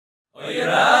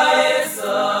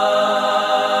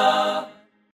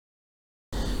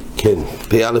כן,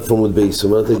 פ"א עמוד בייס,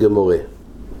 אומרת הגמורה.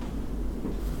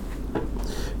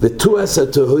 ותועס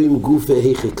הטהורים גופה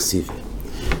היכא כסיבה.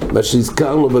 מה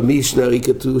שהזכרנו במשנה הרי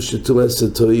כתוב שתועס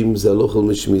הטהורים זה הלוך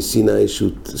משמי סיני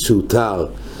שהותר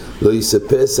לא יישא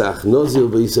פסח, נוזיר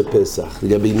ויישא פסח.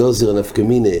 לגבי נוזיר נפקא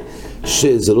מינה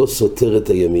שזה לא סותר את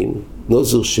הימים,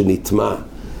 נוזיר שנטמע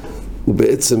הוא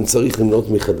בעצם צריך למנות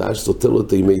מחדש, סותר לו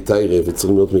את ימי תיירה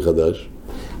וצריך למנות מחדש,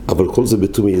 אבל כל זה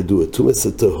בתומי ידוע. תומס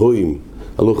הטהורים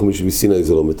הלוך משמי סיני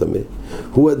זה לא מטמא.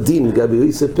 הוא הדין לגבי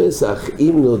יישא פסח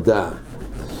אם נודע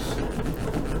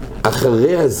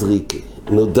אחרי הזריקה,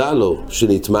 נודע לו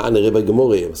שנטמע, נראה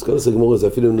בגמורה, אז כל הגמורה זה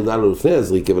אפילו נודע לו לפני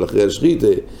הזריקה, אבל אחרי השחיתה,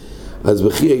 אז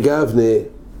בכי אגב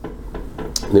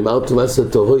נאמר תומס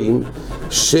הטהורים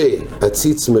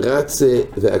שהציץ מרצה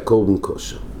והקורבן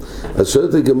כושר. אז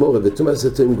שואלת הגמורה, ותומס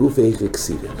הטהורים גופה היכא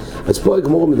כסיבה. אז פה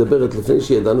הגמורה מדברת לפני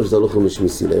שידענו שזה הלוך משמי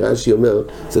סיני. רש"י אומר,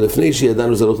 זה לפני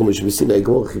שידענו שזה הלוך משמי סיני.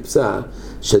 הגמורה חיפשה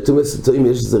שהתומס הטהורים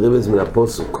יש איזה רמז מן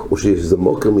הפסוק, או שיש איזה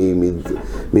מוקר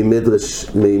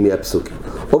ממדרש, מהפסוקים.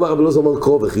 אומר רבי אלעזר אומר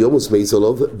קרוב, וכי יומוס מי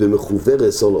סולוב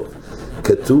במחובר סולוב.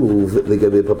 כתוב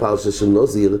לגבי בפרשה של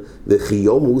נוזיר, וכי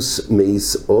יומוס מי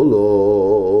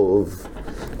סולוב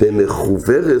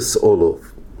במחובר סולוב.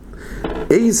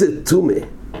 איזה תומה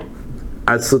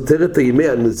אז סותרת הימי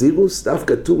הנזירוס,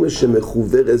 דווקא תומה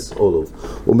שמחוברס אולוב.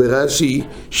 אומר רש"י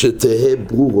שתהה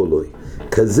ברור אלוהי.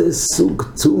 כזה סוג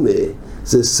תומה,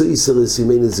 זה סויסרס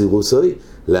ימי נזירוסוי,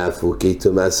 להפוקי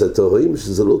תומס הטהורים,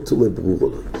 שזה לא תומה ברור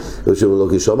אלוהי. כמו שאומר לו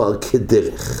כשאמר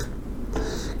כדרך.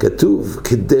 כתוב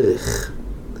כדרך.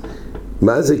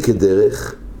 מה זה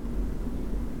כדרך?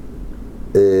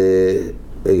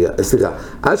 סליחה,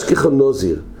 אשכחון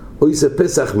נוזיר, או יישא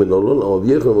פסח מנולון, או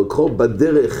אבייך למקרו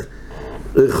בדרך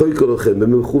רחוק לכם,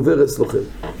 במחוברס לכם.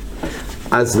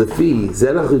 אז לפי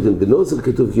זה אנחנו יודעים, בנוזר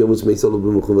כתוב כי יומוס מי סולוב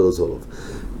במחוברס אולוב.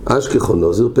 אשכחון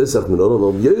נוזר, פסח מנולון, או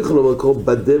אבייך למקרו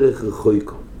בדרך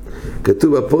רחוק.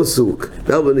 כתוב בפסוק,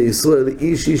 דבר בני ישראל,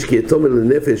 איש איש כי יתום אל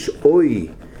הנפש, אוי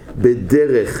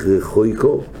בדרך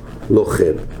רחוקו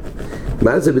לכם.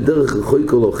 מה זה בדרך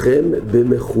רחוקו לכם?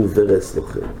 במחוברס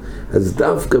לכם. אז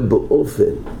דווקא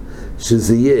באופן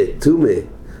שזה יהיה תומה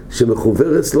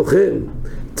שמחוברס לכם,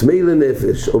 תמי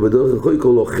לנפש, או בדרך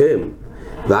רחוקו לכם,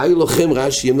 והי לכם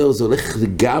רש"י אומר, זה הולך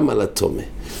גם על התומה.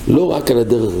 לא רק על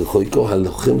הדרך רחוקו,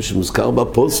 הלוחם שמוזכר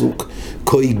בפסוק,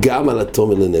 כוי גם על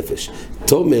התומה לנפש.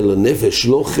 תומה לנפש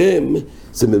לכם,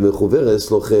 זה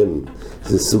ממחוברס לכם.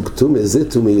 זה סוג תומה, זה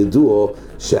תומה ידוע,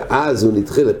 שאז הוא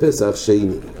נדחה לפסח שני.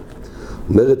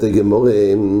 אומרת הגמורה,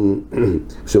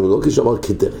 שמלא כשאמר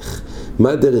כדרך.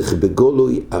 מה דרך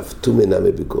בגולוי? אף תומה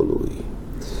נמה בגולוי.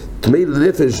 תמי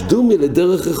לנפש דומי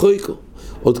לדרך רחוקו.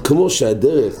 עוד כמו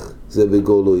שהדרך זה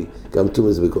בגולוי, גם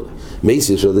תומה זה בגולוי.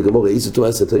 מייסי של הגמורה, איזה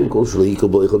תומס הטהורים? כל שלא יקר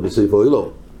בו אחד בסוף אוהלו.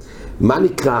 מה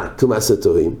נקרא תומס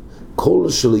הטהורים? כל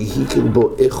שלא יקר בו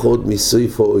אחד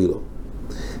מסוף אוהלו.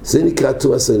 זה נקרא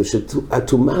תומס הטהורים,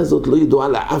 שהתומה הזאת לא ידועה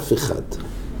לאף אחד.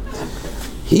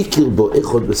 הכיר בו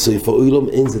אחד בסוף אוהלו,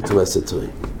 אין זה תומס הטהורים.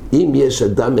 אם יש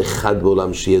אדם אחד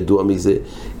בעולם שידוע מזה,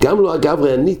 גם לא אגב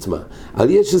ראה נטמע, אבל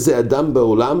יש איזה אדם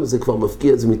בעולם, זה כבר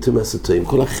מפקיע את זה מתומס הטהורים.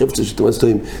 כל החפצה של תומס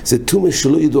הטהורים, זה תומה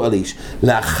שלא ידוע לאיש.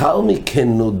 לאחר מכן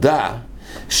נודע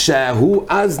שהוא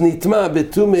אז נטמע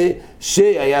בתומה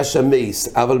שהיה שם מייס,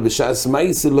 אבל בשעס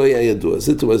מייס זה לא היה ידוע,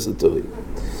 זה תומס הטהורים.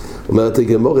 אומרת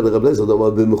הגמורה לרב לזר, אומר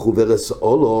במחוברס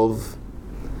אולוב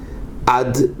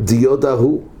עד דיודה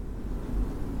הוא.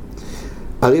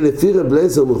 הרי לפי רב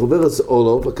לזר מחוברס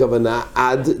אולוב, הכוונה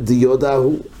עד דיודה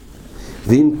הוא.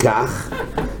 ואם כך,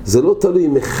 זה לא תלוי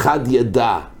אם אחד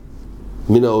ידע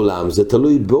מן העולם, זה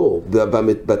תלוי בו,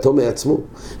 בתומה עצמו.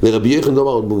 לרבי יוחנן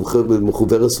דאמר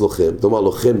במחוברס לכם, דאמר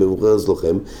לכם במחוברס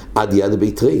לכם, עד יד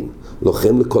בית רין.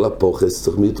 לכם לכל הפוחס,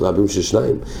 צריך מיעוט רבים של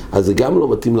שניים. אז זה גם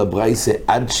לא מתאים לברייסה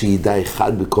עד שידע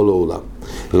אחד בכל העולם.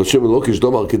 ורשום אלוק יש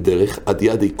דאמר כדרך, עד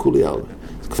יד כולי עלמא.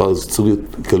 כבר זה צריך להיות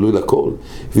כלוי לכל.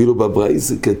 ואילו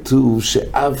בברייסה כתוב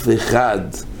שאף אחד,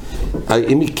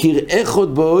 אם הכיר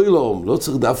אחד בעולם, לא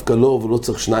צריך דווקא לו ולא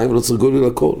צריך שניים ולא צריך גולי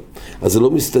לכל. אז זה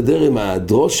לא מסתדר עם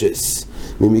הדרושס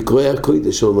ממקרואי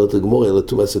הקודש שאומרת הגמורה על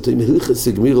תומס הטהורים, הלכס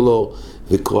הגמיר לו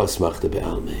וקרוא אסמכתא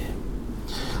בעלמא.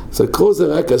 אז הקרוא זה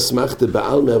רק אסמכתא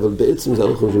בעלמא, אבל בעצם זה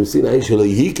הלכו שמסיני שלא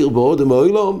יכיר בעולם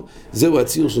העולם, זהו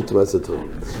הציר של תומס הטהורים.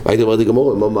 והייתי אומרת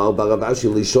הגמורה, אמר ברב אשי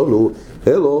ראשונו,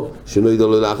 אלו שנודע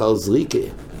לו לאחר זריקה.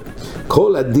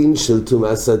 כל הדין של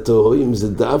תומס הטהורים זה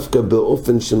דווקא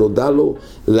באופן שנודע לו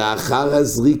לאחר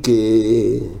הזריקה,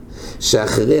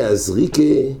 שאחרי הזריקה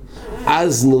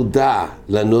אז נודע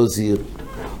לנוזיר,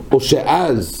 או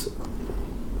שאז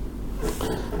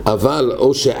אבל,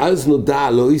 או שאז נודע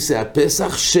לא יישא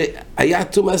הפסח שהיה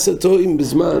תומאס התוהים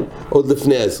בזמן, עוד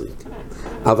לפני הזריק.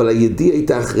 אבל הידיעה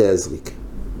הייתה אחרי הזריק.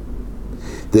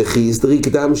 דכי יזדריק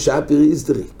דם שפיר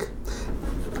יזדריק.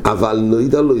 אבל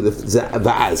נוידע לו,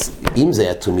 ואז, אם זה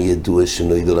היה תומי ידוע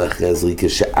שנוידע לו אחרי הזריקה,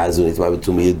 שאז הוא נטמע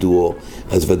בתומי ידוע,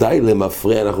 אז ודאי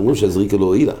למפרע אנחנו אומרים שהזריקה לא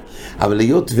הועילה. אבל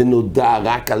להיות ונודע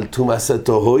רק על תומאס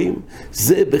התוהים,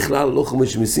 זה בכלל לא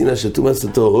חומש מסינה שתומאס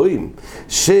התוהים,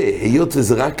 שהיות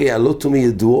וזה רק היה לא תומי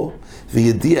ידוע,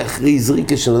 וידיע אחרי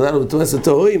זריקה שנודע לו בתומאס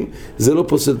התוהים, זה לא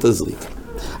פוסל את הזריקה.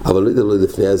 אבל נוידע לו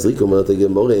לפני הזריקה, אומרת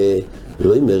הגמרא,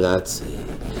 לא ימרץ.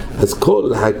 אז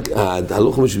כל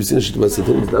ההלוך משבסינו של תומאס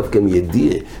התוהים זה דווקא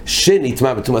מידיע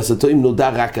שנטמע בתומאס התוהים נודע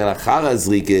רק על אחר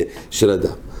הזריקה של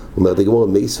אדם. אומרת הגמרא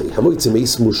מייסוי, המוי צא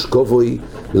מייס מושקובוי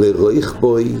לרויך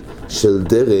בוי של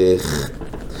דרך.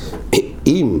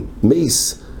 אם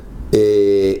מייס,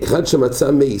 אחד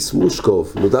שמצא מייס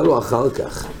מושקוב, נודע לו אחר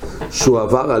כך שהוא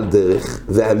עבר על דרך,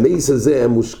 והמייס הזה היה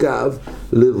מושקב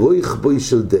לרויך בוי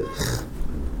של דרך.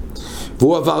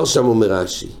 והוא עבר שם, אומר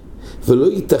רש"י, ולא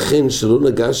ייתכן שלא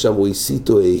נגע שם הוא הסית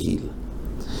או ההיל.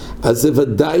 אז זה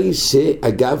ודאי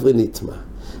שהגברי נטמע.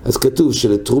 אז כתוב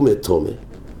שלתרומה תומה.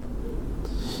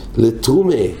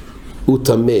 לתרומה הוא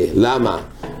תמה. למה?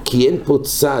 כי אין פה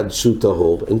צד שהוא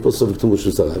טהור, אין פה סוף כתוב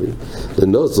שהוא סרבי.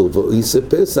 לנוזר ואיסה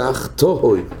פסח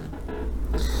טהוי.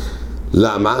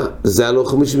 למה? זה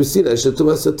הלוך משמסינה של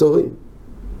תומאס התוהים.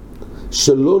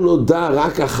 שלא נודע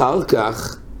רק אחר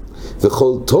כך,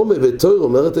 וכל תומה וטהור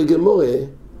אומרת הגמרא,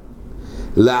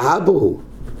 להבו הוא.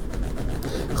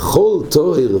 כל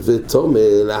טוהר ותומה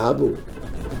להבו.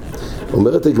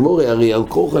 אומרת הגמרא, הרי על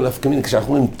כורחה נפקמין,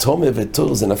 כשאנחנו אומרים תומה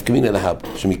וטוהר זה נפקמין להבו.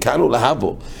 שמכאן הוא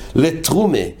להבו.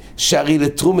 לתרומה, שהרי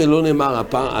לתרומה לא נאמר,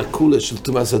 הכולה של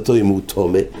תומאס התוהים הוא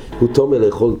תומה. הוא תומה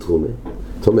לאכול תרומה.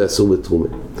 תומה אסור בתרומה.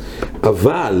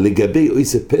 אבל לגבי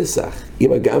אויסה פסח,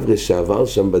 אם הגברי שעבר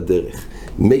שם בדרך,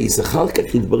 מייס, אחר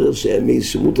כך התברר שהיה מייס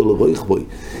שמותו לרויך בוי.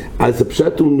 אז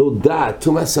הפשט הוא נודע,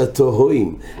 תומאס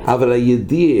התוהים, אבל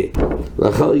הידיע,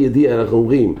 לאחר הידיע אנחנו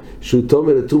אומרים שהוא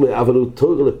תומא לתומא, אבל הוא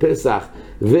תוהר לפסח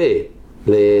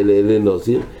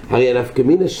ולנוזיר, הרי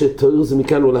הנפקמינה שתוהר זה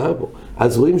מכאן ולהבו.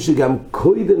 אז רואים שגם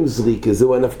קודם זריקה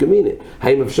זהו הנפקמינה.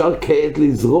 האם אפשר כעת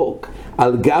לזרוק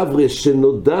על גברי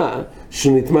שנודע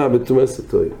שנטמע בתומאס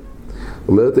התוהים?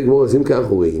 אומרת הגמרא, אז אם כך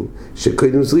רואים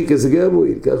שקודם זריקה זה גם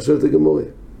מועיל, כך שואלת הגמרא.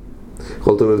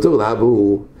 כל טוב ובטור, להבו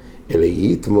הוא, אלא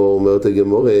יתמו, אומרת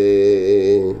הגמרא,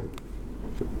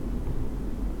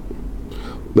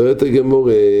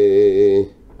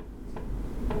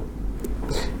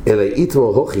 אלא יתמו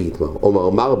הוכי יתמו,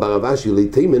 אומר ברבשי,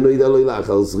 ליתי מנו ידע לא ילך,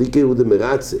 על זריקה הוא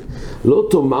דמרצה. לא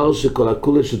תאמר שכל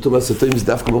הכולה של תומאס התוהים זה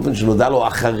דווקא באופן שנודע לו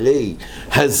אחרי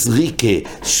הזריקה,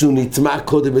 שהוא נטמע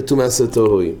קודם בתומאס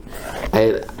התוהים.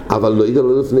 אבל לא ידע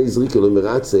לו לפני זריקה לא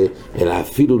מרצה, אלא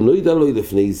אפילו לא ידע לו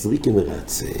לפני זריקה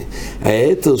מרצה.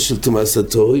 היתר של תומאס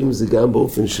התוהים זה גם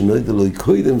באופן שלא ידע לו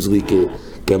קודם זריקה,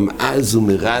 גם אז הוא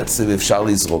מרצה ואפשר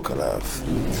לזרוק עליו.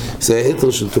 זה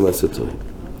היתר של תומאס התוהים.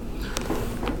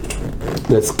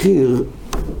 נזכיר,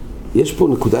 יש פה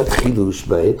נקודת חידוש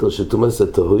בהיתר של תומאס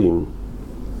התוהים.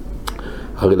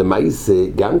 הרי למעשה,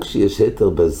 גם כשיש היתר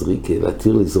בזריקה,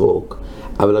 להתיר לזרוק,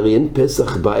 אבל הרי אין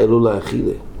פסח בא אלו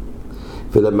לאכילה.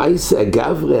 ולמעשה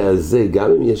הגברי הזה,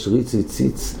 גם אם יש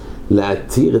ציץ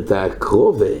להתיר את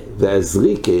הקרובה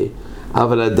והזריקה,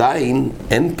 אבל עדיין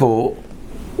אין פה,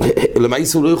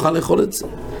 למעשה הוא לא יוכל לאכול את זה.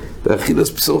 ואכילס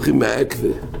פסוחים מהעקבה.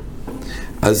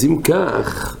 אז אם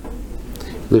כך,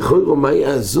 לכל מה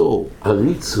יעזור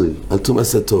הריצוי על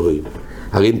תומאס התוהים?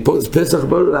 הרי פה פסח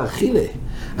בא לאכילה.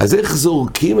 אז איך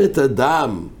זורקים את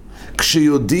הדם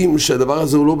כשיודעים שהדבר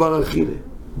הזה הוא לא בר אכילה?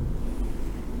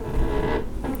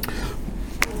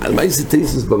 על מה איזה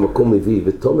תייסס במקום מביא,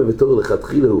 ותומה וטוהר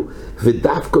לכתחילה הוא,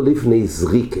 ודווקא לפני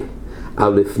זריקה,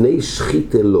 אבל לפני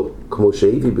שחיתה לא, כמו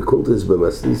שהביא בקונטרס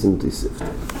במסניסים תוספתא.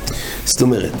 זאת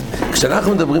אומרת,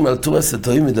 כשאנחנו מדברים על תומאס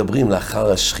התוהים, מדברים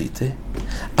לאחר השחיתה,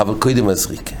 אבל קודם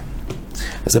הזריקה.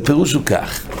 אז הפירוש הוא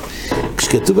כך,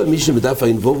 כשכתוב במשנה בדף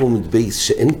עין וו ומדבייס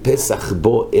שאין פסח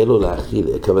בו אלו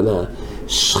לאכילה, הכוונה,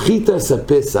 שחיתה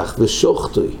הפסח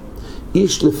ושוחטוי,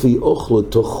 איש לפי אוכלו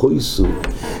תוך חויסו,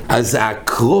 אז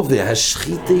הקרובה,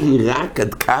 השחיתה היא רק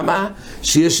עד כמה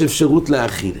שיש אפשרות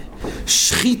לאכילה.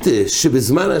 שחיתה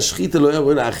שבזמן השחיתה לא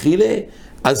יעבור לאכילה,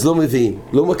 אז לא מביאים,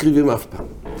 לא מקריבים אף פעם.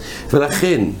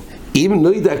 ולכן, אם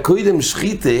לא ידע קודם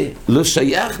שחיתה, לא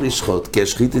שייך לשחוט, כי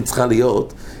השחיתה צריכה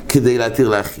להיות כדי להתיר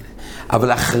לאכילה.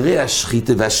 אבל אחרי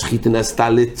השחיתה, והשחיתה נעשתה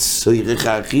לצורך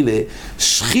האכילה,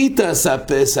 שחיתה עשה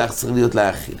פסח צריך להיות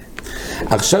לאכילה.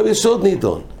 עכשיו יש עוד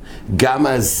נידון. גם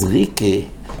הזריקה,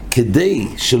 כדי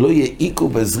שלא יהיה איקו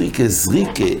בזריקה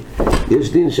זריקה,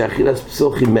 יש דין שאכילת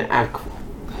פסוחים מעכב.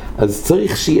 אז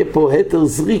צריך שיהיה פה היתר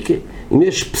זריקה. אם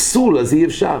יש פסול אז אי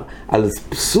אפשר. אז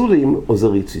פסולים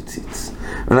עוזר ציציץ.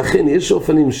 ולכן יש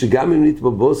אופנים שגם אם נטבע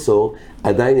בוסור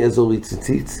עדיין יעזור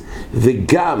ציציץ,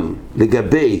 וגם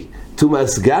לגבי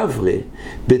תומאס גברה,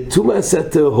 בתומאס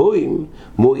התהוים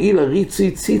מועיל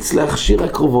הריצוי ציץ להכשיר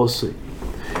הקרובוסוי.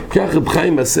 כך רב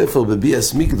חיים בספר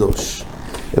בביאס מקדוש,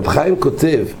 רב חיים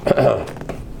כותב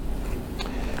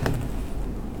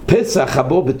פסח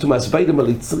הבא בתומאס ביידם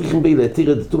על צריכים בי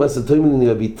להתיר את תומאס התהוים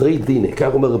לביטרי דינה.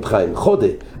 כך אומר רב חיים, חודה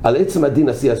על עצם הדין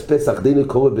עשיית פסח דינה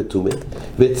קורא בתומה,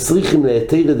 וצריכים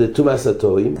להתיר את תומאס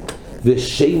התהוים,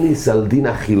 ושייניס על דין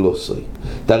אכילוסוי.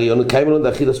 דריון קיימן עוד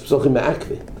אכילוס פסוחים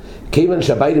מעכבה, כיוון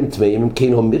שהביידם טמאים הם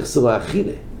כן המחסר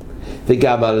האכילה,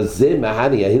 וגם על זה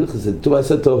מהני ההלכס את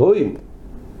תומאס התהוים,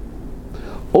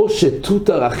 או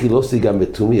שתותר אכילוסי גם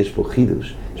בתומי. יש פה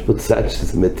חידוש, יש פה צד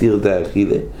שזה מתיר את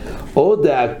האכילה, או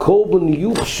הקורבן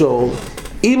יוכשור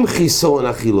עם חיסון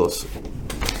אכילוסי.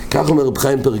 כך אומר רב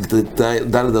חיים פרק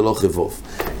ד' הלוך רבוב.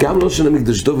 גם לא של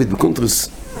המקדש דוד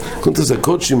בקונטרס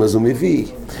הקודשים, אז הוא מביא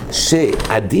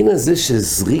שהדין הזה של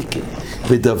זריקה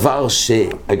בדבר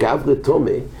שאגב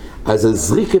רתומה, אז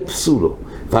הזריקה פסולו,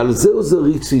 ועל זה עוזר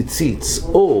ריצוי ציץ,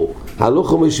 או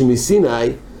הלוך משה מסיני,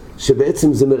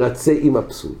 שבעצם זה מרצה עם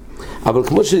הפסול. אבל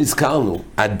כמו שהזכרנו,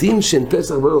 הדין של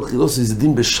פסח ולא אכילוסי זה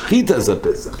דין בשחיטה זה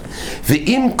פסח.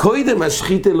 ואם קודם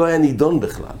השחיטה לא היה נידון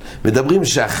בכלל, מדברים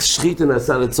שהשחיטה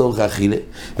נעשה לצורך האכילה,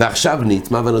 ועכשיו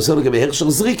נטמע, והנושא לגבי הרשר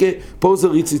זריקה, פה זה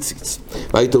ריצוי ציץ.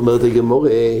 והיית אומרת הגמור,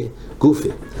 גופה,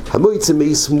 המועצה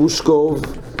מייס מושקוב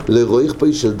לרויך פה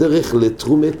של דרך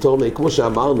לתרומה תורמה, כמו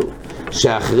שאמרנו,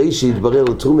 שאחרי שהתברר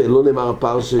לתרומה לא נאמר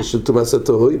הפער של תומאס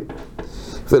התהוים,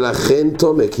 ולכן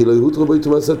תורמה, כי לא יהות רבוי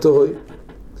תומאס התהוים.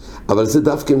 אבל זה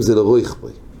דווקא אם זה לרויך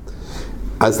בוי.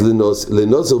 אז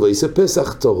לנוזר בייסה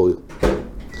פסח תהוי.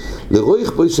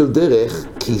 לרויך בוי של דרך,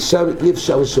 כי שם אי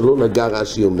אפשר שלא נגע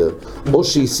רש"י אומר, או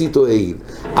שהסית או העיל.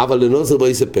 אבל לנוזר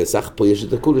בייסה פסח, פה יש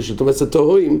את הכולה של תומאס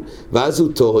התהוים, ואז הוא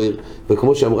תהויר,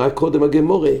 וכמו שאמרה קודם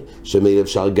הגמורה, שמאל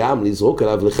אפשר גם לזרוק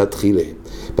עליו לכתחילה.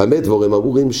 באמת דבורים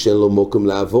אמורים שאין לו מוקם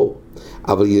לעבור,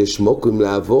 אבל יש מוקם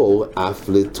לעבור אף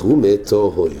לתרומה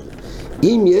תהויר.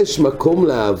 אם יש מקום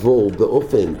לעבור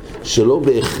באופן שלא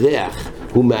בהכרח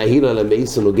הוא מהיל על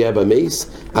המייס או נוגע במייס,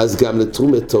 אז גם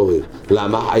לתרומה תהויר.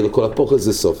 למה? לכל הפוך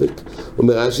זה סופק.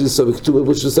 אומר רש"י זה סופק תומא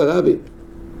בושוס הרבי.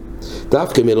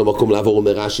 דווקא אם אין לו מקום לעבור,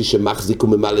 אומר רש"י שמחזיק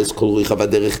וממלס כל רויחה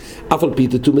בדרך, אף על פי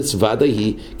תתומס ודאי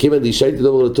היא, כיוון דאישייתי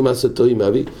דבר לתומאס התהוים,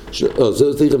 אבי?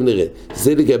 זה תכף נראה.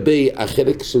 זה לגבי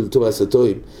החלק של תומאס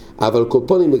התהוים. אבל כל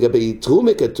פונים לגבי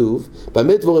תרומה כתוב,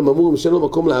 באמת דבורים אמורים שאין לו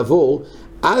מקום לעבור,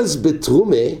 אז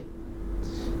בתרומה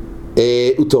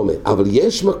הוא תומה. אבל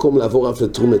יש מקום לעבור אף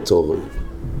לתרומה תהוים.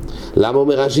 למה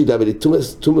אומר רש"י דבי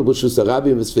תומא בושוס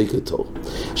הרבי וספק תור?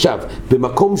 עכשיו,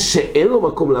 במקום שאין לו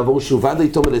מקום לעבור שהוא ודאי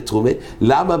תומה לתרומה,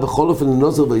 למה בכל אופן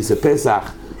נוזר בייסה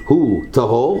פסח הוא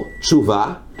טהור,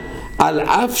 תשובה, על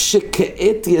אף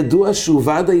שכעת ידוע שהוא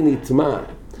ודאי נטמע,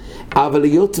 אבל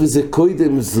היות וזה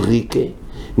קודם זריקה,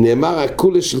 נאמר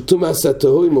הכולה של תומאס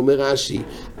התהוים, אומר רש"י,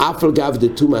 אף על גב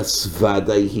דתומאס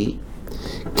ודאי היא,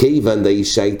 כיוון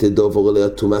דאישייתא דובר אליה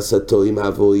תומאס התהוים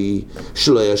אבוי,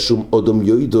 שלא היה שום אודום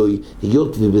יוידוי,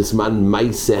 היות ובזמן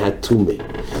מייסה התומה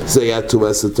זה היה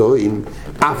תומאס התהוים,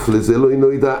 אף לזה לא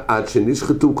נודע עד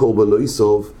שנשחטו קורבנוי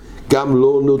סוף, גם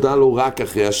לא נודע לו רק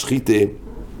אחרי השחיטה.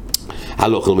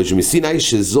 הלוך אל משה מסיני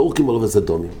שזורקים עליו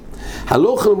הזדונים.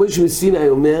 הלוך אל משה מסיני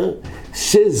אומר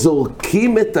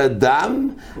שזורקים את הדם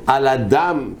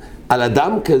על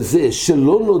אדם כזה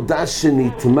שלא נודע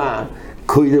שנטמע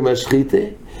קודם השחיטה,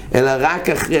 אלא רק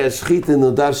אחרי השחיטה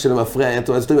נודע שלמפרע היה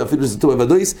תומאס התהוים, אפילו שזה תומא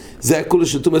ודויס, זה הכולה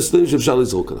של תומאס התהוים שאפשר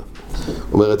לזרוק עליו.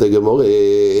 אומרת הגמורה,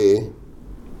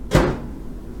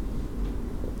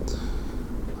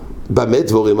 באמת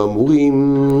דבורים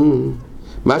אמורים,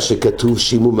 מה שכתוב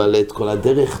שימו מלא את כל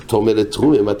הדרך תומא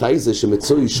לתרומה, מתי זה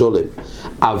שמצוי שולם,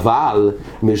 אבל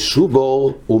משובר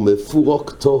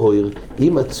ומפורק טהור,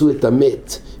 אם מצאו את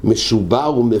המת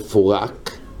משובר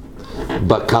ומפורק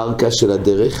בקרקע של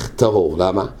הדרך טהור.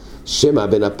 למה? שמה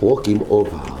בין הפרוקים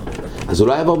עובר, אז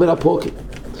אולי עבר בין הפרוקים,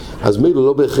 אז מילא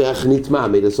לא בהכרח נטמע,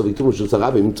 מילא סוביתום בושוס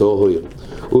הרבי עם טהור.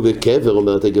 ובקבר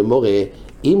אומרת הגמורה,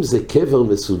 אם זה קבר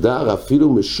מסודר, אפילו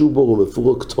משובר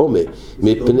ומפורק תומה,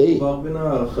 מפני... מסתומר עובר בין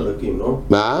החלקים, לא?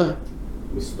 מה?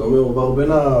 מסתומר עובר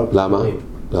בין הפרקים. למה?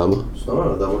 למה?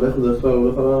 מסתומר, אדם הולך בדרך כלל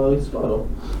הולך על הרצפה, לא?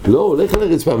 לא, הולך על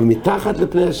הרצפה, ומתחת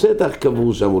לפני השטח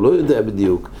קבור שם, הוא לא יודע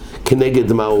בדיוק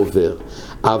כנגד מה עובר.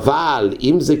 אבל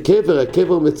אם זה קבר,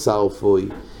 הקבר מצרפוי.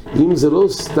 אם זה לא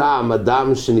סתם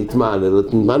אדם שנטמן, אלא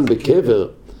נטמן בקבר,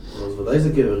 ודאי זה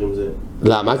קבר אם זה...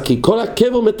 למה? כי כל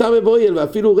הקבר מטמא באוהל,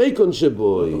 ואפילו ריקון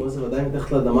שבאוהל. זה ודאי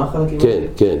מתחת לאדמה חלקים?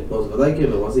 כן. לא, זה ודאי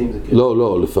קבר, מה זה אם זה קבר?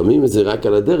 לא, לפעמים זה רק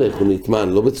על הדרך, הוא נטמן,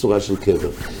 לא בצורה של קבר.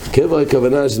 קבר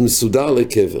הכוונה שזה מסודר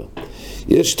לקבר.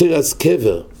 יש תרס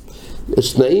קבר,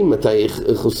 יש תנאים מתי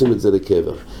איך עושים את זה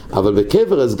לקבר. אבל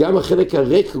בקבר אז גם החלק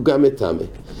הריק הוא גם מטמא.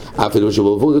 אפילו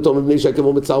שבעבור אותו מפני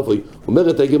שהקבר מצרפוי.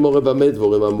 אומרת הגמרא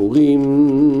במדלוב, הם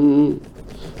אמורים...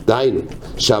 דיינו,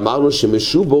 שאמרנו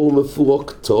שמשובו הוא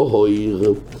מפורק טהור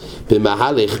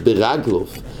במהלך ברגלוב,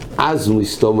 אז הוא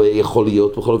מסתום יכול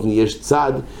להיות, בכל אופן יש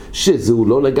צד שזה הוא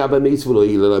לא נגע במייס ולא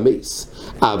העיל על המייס,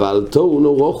 אבל טעון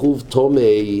או רוחוב טומא,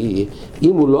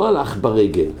 אם הוא לא הלך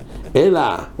ברגל אלא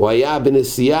הוא היה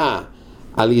בנסיעה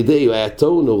על ידי, הוא היה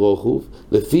טעון או רוחוב,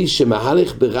 לפי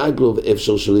שמהלך ברגלוב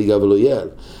אפשר שלא ייגע ולא יעל,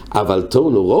 אבל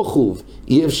טעון או רוחוב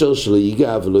אי אפשר שלא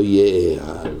ייגע ולא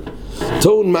יעל.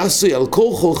 טעון מסוי על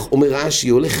כורחוך, אומר רש"י,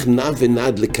 הולך נע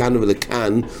ונד לכאן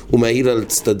ולכאן ומעיל על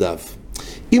צדדיו.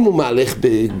 אם הוא מהלך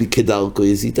כדרכו,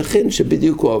 אז ייתכן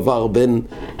שבדיוק הוא עבר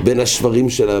בין השברים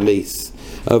של המייס.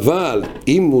 אבל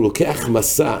אם הוא לוקח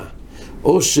מסע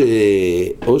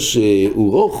או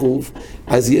שהוא רוחוב,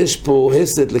 אז יש פה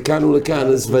הסת לכאן ולכאן,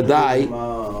 אז ודאי...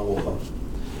 מה הרוחב?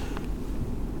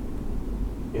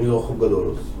 אם זה רוחב גדול,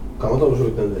 כמה אתה משהו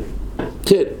מתנדל?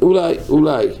 כן,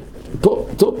 אולי.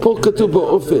 פה כתוב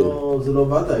באופן. זה לא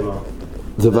ודאי, מה?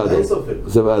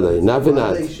 זה ודאי, נע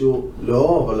ונד.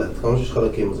 לא, אבל כמה שיש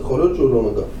חלקים, אז יכול להיות שהוא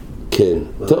לא נגע. כן.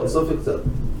 אין סופק קצת.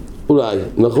 אולי,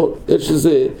 נכון. יש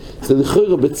איזה, זה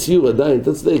לכאורה בציור עדיין,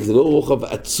 אתה צדק, זה לא רוחב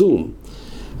עצום.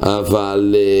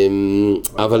 אבל...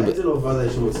 זה לא ודאי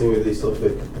שמוצאים ידי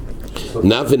סופק.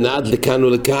 נע ונד לכאן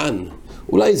ולכאן.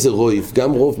 אולי זה רויף,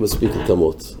 גם רוב מספיק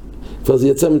התאמות. כבר זה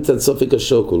יצא מצד סופק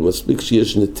השוקול, מספיק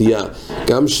שיש נטייה,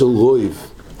 גם של רויב.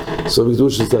 סופק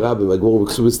קדוש שזה רבי, מהגמור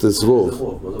בכסובס תסבור. זה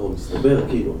רוב, מה זה רוב? מסתבר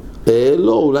כאילו?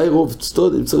 לא, אולי רוב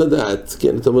צטוד, צריך לדעת.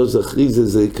 כן, אתה אומר שזה אחרי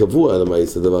זה קבוע על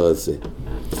המייס, הדבר הזה.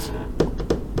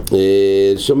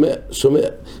 שומע.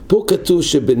 פה כתוב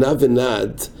שבנע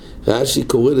ונד, רש"י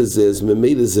קורא לזה, אז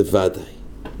ממילא זה ודאי.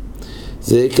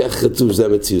 זה כך כתוב, זה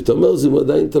המציאות. אתה אומר, זה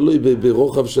עדיין תלוי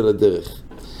ברוחב של הדרך.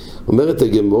 אומרת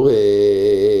הגמרא,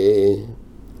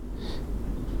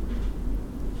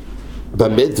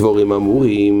 במה דבורים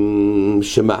אמורים,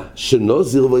 שמה?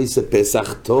 שנוזיר ויעשה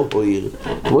פסח טהור,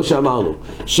 כמו שאמרנו,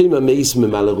 שאם המייס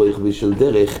ממלא רויך בשל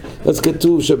דרך, אז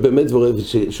כתוב שבאמת דבורים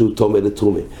שהוא טומא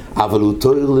לתרומה, אבל הוא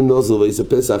טהור לנוזיר ויעשה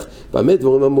פסח, במה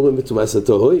דבורים אמורים בטומאת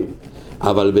הטהורים,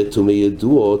 אבל בטומא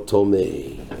ידוע טומא.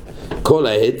 כל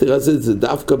ההתר הזה זה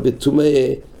דווקא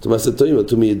בטומאת הטהורים,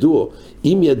 בטומא ידוע.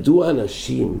 אם ידוע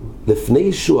אנשים,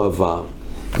 לפני שהוא עבר,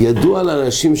 ידוע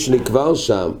לאנשים שנקבר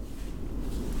שם,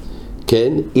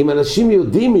 כן? אם אנשים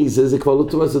יודעים מזה, זה כבר לא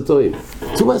טומאת הטהורים.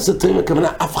 טומאת הטהורים, הכוונה,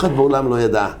 אף אחד בעולם לא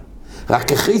ידע.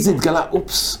 רק אחרי זה התגלה,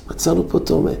 אופס, מצאנו פה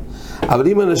טומא. אבל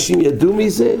אם אנשים ידעו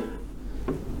מזה,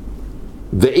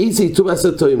 ואיזה טומאת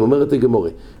הטהורים, אומרת הגמרא,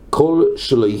 כל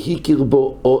שלא הכיר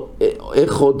בו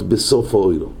אחד בסוף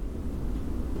האוילו.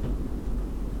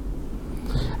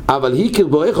 אבל הכיר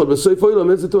בו אחד בסוף האוילו,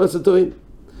 מה זה טומאת הטהורים?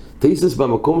 תאיסס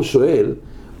במקום שואל,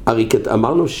 הרי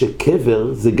אמרנו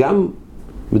שקבר זה גם,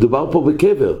 מדובר פה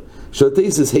בקבר. שואל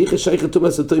תאיסס, היכא שייך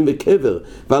טומאת הטהורים בקבר,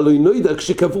 והלא נוידע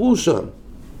כשקברו שם.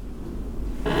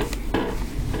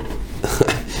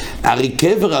 הרי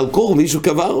קבר על קור, מישהו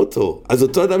קבר אותו, אז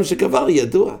אותו אדם שקבר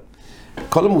ידוע.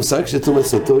 כל המושג של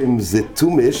טומאת הטהורים זה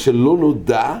טומאה שלא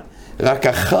נודע, רק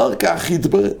אחר כך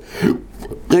יתברר.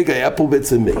 רגע, היה פה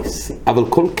בעצם מייס, אבל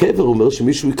כל קבר אומר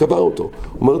שמישהו יקבר אותו.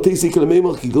 אומר תייסיק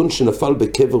למימר כגון שנפל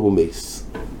בקבר ומייס.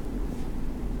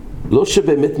 לא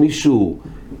שבאמת מישהו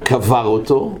קבר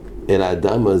אותו, אלא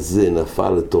האדם הזה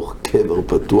נפל לתוך קבר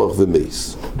פתוח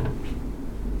ומייס.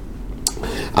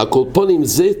 הקורפונים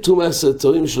זה טומאת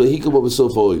הטהורים שלא הכיר בו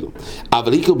בסוף האוהל,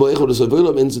 אבל הכיר בו אחד בסוף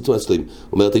האוהל, אין זה טומאת הטהורים.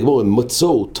 אומרת הגמרא,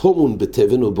 מצאו טומון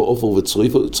בתבן ובעופר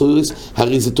ובצרוריס,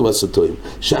 הרי זה טומאת הטהורים.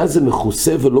 שאז זה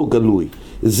מכוסה ולא גלוי.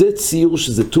 זה ציור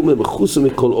שזה טומאה מכוסה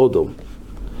מכל אודום.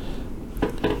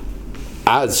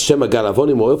 אז שם הגל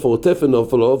עוונים או עופר או תפן או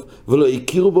עוף ולא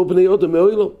הכירו בו בני אודום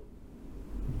מאוהלו.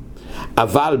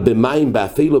 אבל במים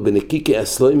באפילו בנקיקי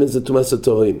הסלויים זה טומאת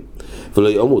הטהורים. ולא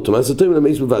יאמרו, טומאת הטהורים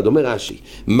למייס בלבד. אומר רש"י,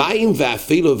 מים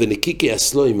ואפילו ונקיקי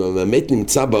הסלויים, המאמת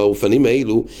נמצא באופנים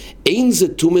האלו, אין זה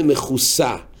טומאה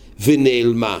מכוסה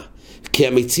ונעלמה, כי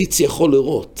המציץ יכול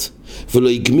לראות, ולא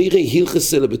יגמירי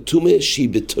הלכס אלא בטומאה שהיא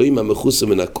בטהורים המכוסה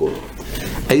מן הכל.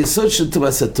 היסוד של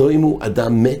טומאת הטהורים הוא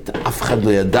אדם מת, אף אחד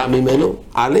לא ידע ממנו,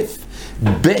 א',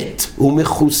 ב', הוא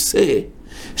מכוסה,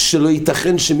 שלא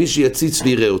ייתכן שמישהו יציץ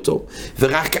ויראה אותו,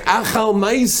 ורק אחר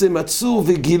מייסה מצאו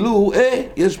וגילו,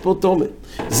 יש פה תומה.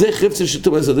 זה חפצה של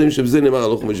תומה סדרים, שבזה נאמר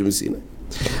הלוך חמש מסיני.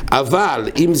 אבל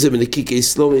אם זה בנקיקי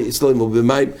סלומים או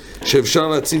במים שאפשר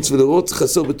להציץ ולראות,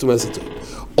 חסר בתומה סדרים.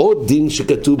 עוד דין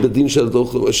שכתוב בדין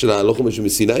של ההלוך חמש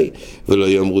מסיני, ולא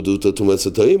יאמרו דותו תומה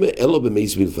סדרים, אלא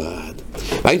במייס בלבד.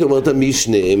 היית אומרת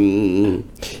המשנה,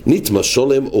 נטמע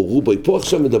שולם או רובוי, פה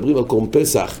עכשיו מדברים על קורבן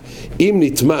פסח, אם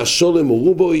נטמע שולם או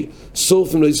רובוי,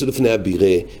 שורפים לא יצאו לפני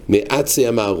הבירה, מעצי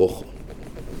המערוך.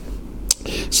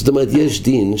 זאת אומרת, יש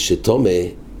דין שתומה,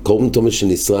 קורבן תומה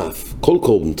שנשרף, כל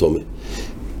קורבן תומה.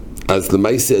 אז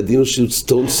למעשה הדין הוא שהוא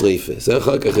סטון שריפה, זה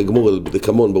אחר כך הגמור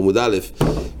בדקמון בעמוד א',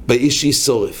 באישי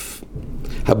שורף.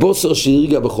 הבוסר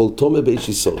שהרגע בכל תומה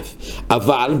באישי שורף.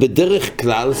 אבל בדרך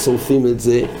כלל שורפים את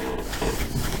זה,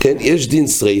 כן, יש דין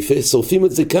שריפה, שורפים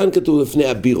את זה כאן כתוב לפני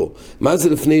הבירו. מה זה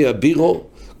לפני הבירו?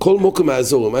 כל מוקם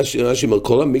האזור, מה שאומר,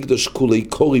 כל המקדש כולי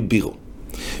קורי בירו.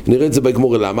 נראה את זה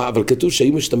בגמור למה, אבל כתוב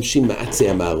שהיו משתמשים מעצי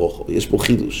המערוכו, יש פה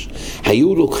חידוש.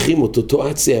 היו לוקחים את אותו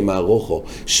עצי המערוכו,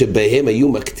 שבהם היו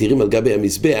מקטירים על גבי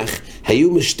המזבח,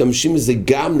 היו משתמשים בזה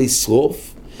גם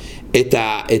לשרוף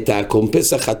את הקורבן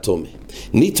פסח התומה.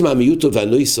 נטמע מיעוטו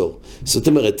והנויסור, זאת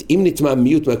אומרת, אם נטמע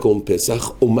מיעוט מהקורבן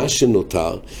פסח, או מה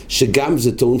שנותר, שגם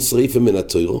זה טעון שריפה מן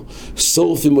התוירו,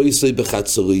 שורפים או יסוי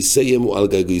בחצרויסיים או על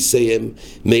גגויסיים,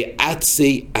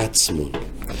 מעצי עצמון.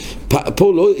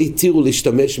 פה לא התירו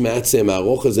להשתמש מעצי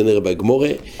המערוך, זה נראה בגמורה,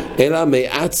 אלא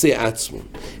מעצי עצמון.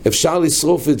 אפשר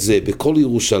לשרוף את זה בכל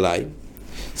ירושלים,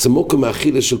 זה מוקם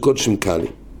האכילה של קודשים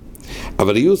קלים,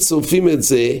 אבל היו שורפים את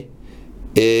זה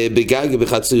בגג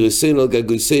בחצרויסיים על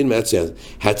גגויסיים מעצי עצמון.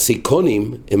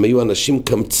 הציקונים הם היו אנשים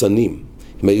קמצנים,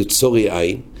 הם היו צורי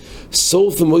עין,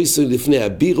 שורפים מויסוי לפני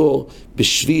הבירו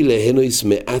בשביל להנויס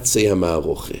מעצי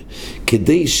המערוכה,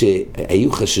 כדי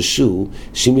שהיו חששו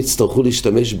שאם יצטרכו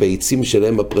להשתמש בעצים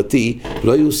שלהם הפרטי,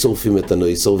 לא היו שורפים את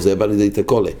הנויס, שורף זה בא לידי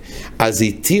תקולה. אז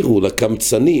התירו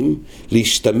לקמצנים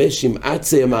להשתמש עם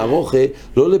עצי המערוכה,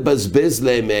 לא לבזבז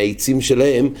להם מהעצים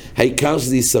שלהם, העיקר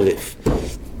שזה יישרף.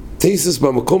 תייסס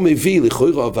במקום מביא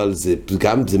לכאורה, אבל זה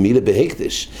גם זה מילה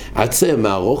בהקדש. עצי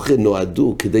המערוכה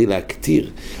נועדו כדי להקטיר.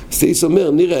 אז תייסס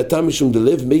אומר, נראה אתה משום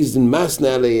דלב מייזדן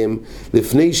מסנה עליהם,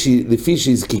 לפי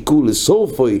שהזקיקו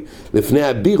לסורפוי, לפני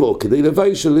הבירו, כדי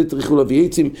לוואי שלא יטריחו להביא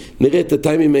עצים, נראה את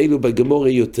הטיימים האלו בגמורה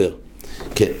יותר.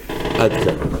 כן, עד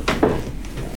כאן.